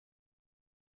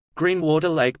Greenwater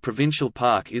Lake Provincial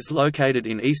Park is located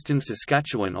in eastern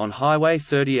Saskatchewan on Highway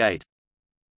 38.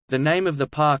 The name of the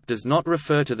park does not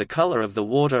refer to the color of the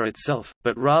water itself,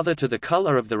 but rather to the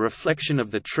color of the reflection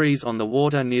of the trees on the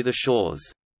water near the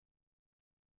shores.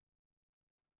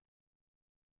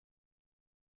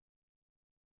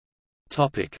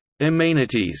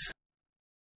 Amenities.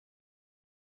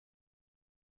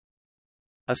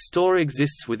 A store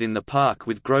exists within the park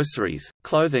with groceries,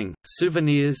 clothing,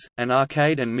 souvenirs, an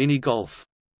arcade and mini-golf.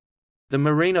 The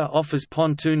marina offers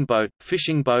pontoon boat,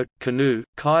 fishing boat, canoe,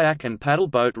 kayak and paddle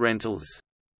boat rentals.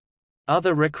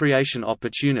 Other recreation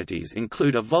opportunities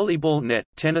include a volleyball net,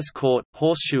 tennis court,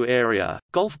 horseshoe area,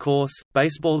 golf course,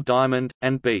 baseball diamond,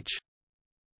 and beach.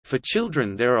 For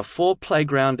children there are 4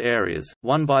 playground areas,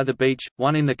 1 by the beach,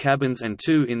 1 in the cabins and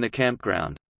 2 in the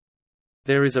campground.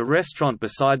 There is a restaurant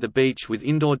beside the beach with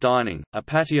indoor dining, a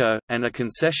patio, and a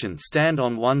concession stand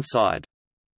on one side.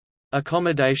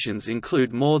 Accommodations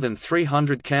include more than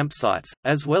 300 campsites,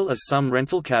 as well as some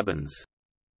rental cabins.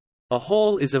 A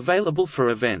hall is available for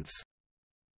events.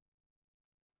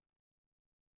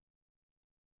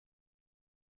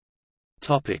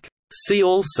 See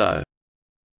also: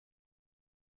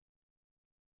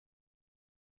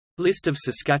 List of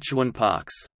Saskatchewan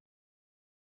parks.